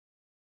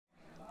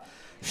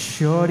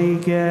Shorty,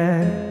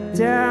 get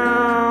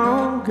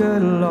down,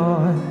 good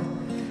Lord.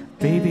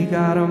 Baby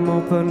got 'em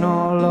open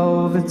all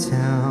over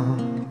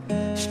town.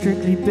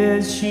 Strictly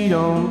biz, she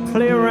don't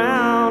play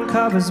around,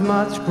 covers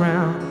much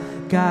ground.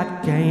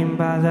 Got game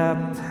by the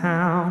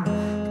pound.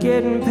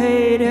 Getting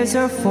paid is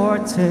her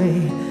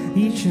forte.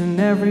 Each and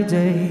every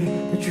day,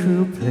 the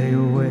true play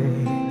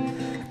away.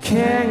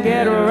 Can't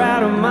get her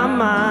out of my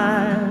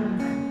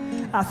mind.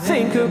 I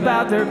think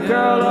about the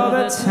girl all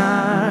the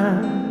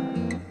time.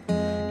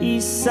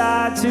 East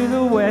side to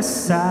the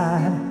west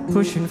side,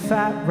 pushing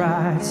fat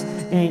rides,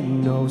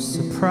 ain't no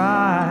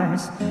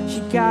surprise.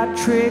 She got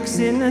tricks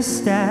in the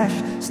stash,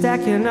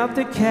 stacking up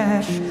the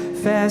cash,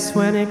 fast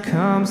when it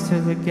comes to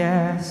the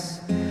gas.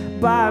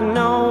 By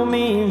no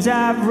means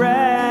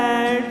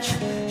average,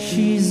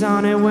 she's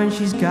on it when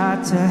she's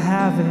got to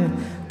have it.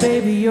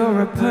 Baby,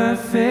 you're a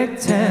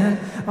perfect 10,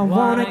 I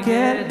wanna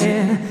get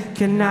in.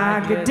 Can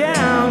I get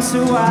down so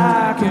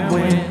I can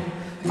win?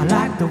 I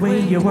like the way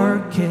you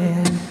work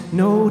it,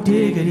 no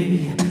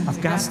diggity.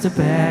 I've got to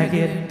bag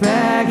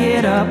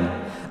it up.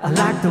 I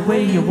like the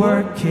way you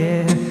work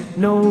it,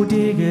 no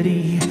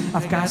diggity.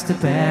 I've got to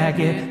bag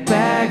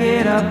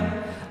it up.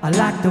 I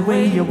like the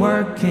way you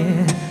work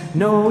it,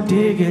 no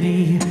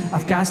diggity.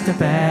 I've got to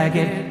bag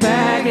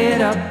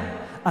it up.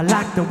 I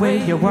like the way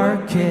you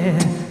work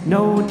it,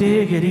 no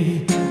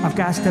diggity. I've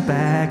got to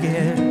bag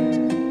it.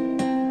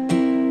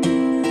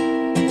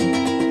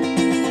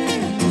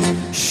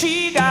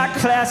 She got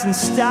class and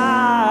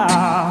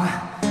style,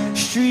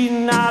 street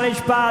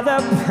knowledge by the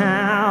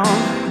pound.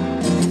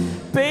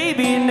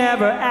 Baby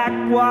never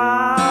act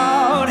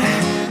wild,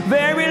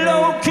 very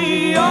low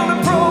key on the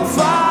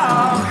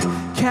profile.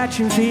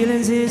 Catching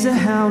feelings is a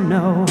hell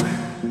no.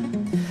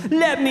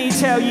 Let me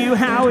tell you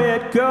how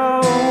it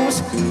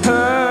goes.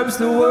 Herbs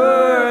the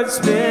word,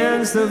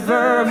 spins the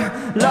verb.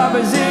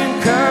 Lovers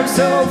in curves,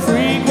 so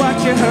freak what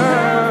you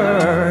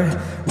heard.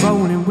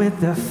 Rolling with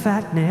the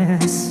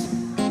fatness,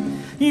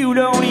 you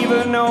don't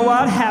even know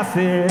what half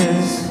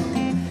is.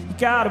 You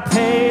gotta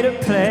pay to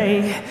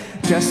play,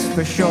 just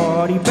for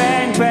shorty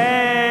bang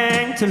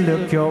bang to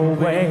look your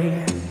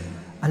way.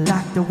 I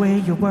like the way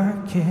you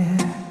work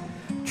it,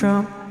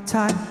 drum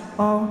tight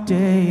all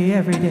day,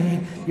 every day.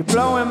 You're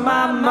blowing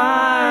my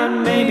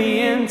mind, maybe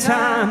in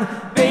time,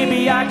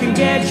 baby I can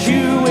get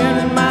you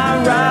in my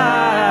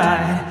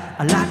ride.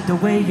 I like the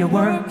way you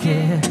work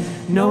it,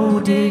 no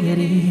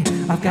diggity.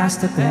 I've got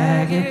to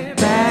bag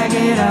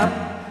it up.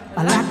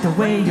 I like the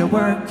way you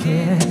work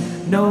it,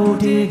 no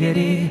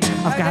diggity.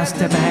 I've got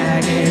to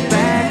bag it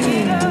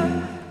up.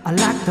 I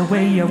like the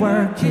way you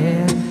work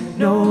it,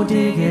 no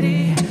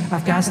diggity.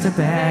 I've got to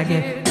bag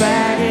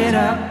it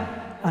up.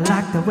 I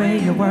like the way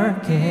you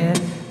work it,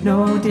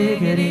 no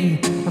diggity.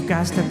 I've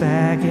got to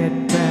bag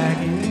it.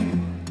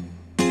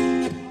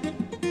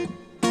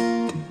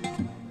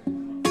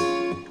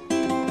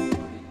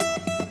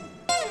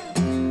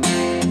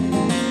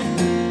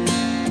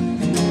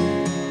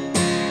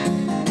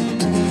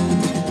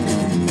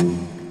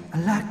 I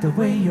like the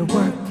way you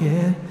work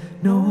it,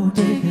 no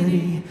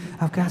diggity.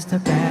 I've got to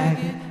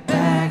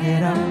bag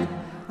it up.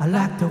 I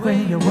like the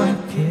way you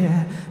work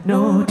it,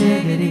 no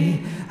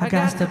diggity. I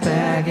got to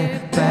bag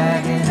it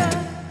up.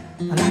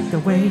 I like the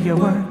way you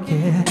work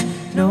it,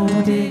 no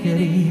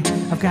diggity.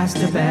 I've got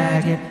to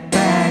bag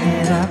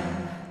it up.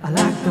 I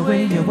like the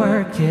way you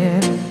work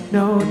it,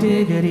 no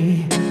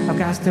diggity. I've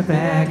got to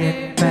bag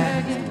it.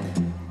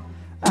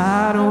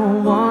 I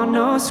don't want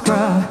no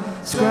scrub.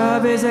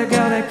 Scrub is a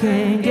girl that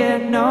can't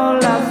get no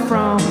love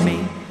from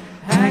me.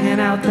 Hanging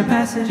out the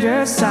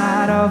passenger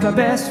side of her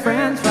best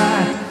friend's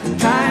ride,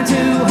 trying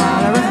to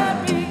holler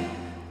at me.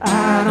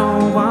 I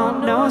don't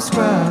want no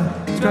scrub.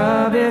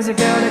 Scrub is a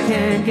girl that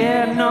can't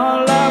get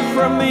no love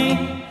from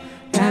me.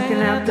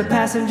 Hanging out the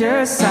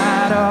passenger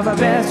side of her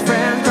best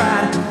friend's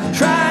ride,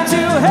 trying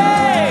to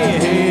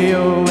hey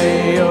oh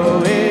hey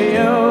oh hey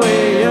oh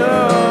hey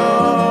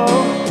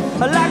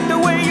oh. I like the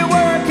way you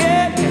work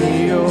it,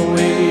 hey oh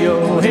hey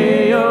oh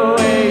hey oh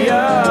hey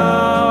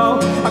oh.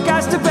 I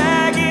got to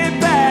bag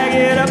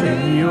it up,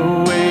 hey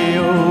oh hey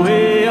oh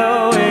hey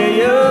oh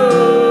hey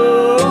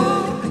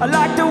oh. I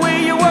like the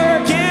way you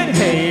work it,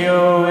 hey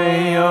oh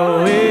hey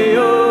oh hey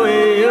oh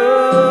hey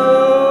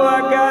oh. I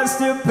got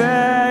to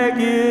bag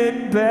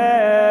it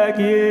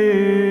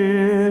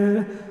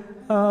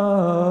up.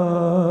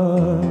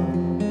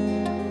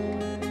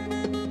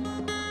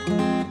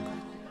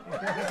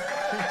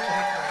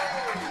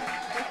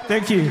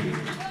 Thank you.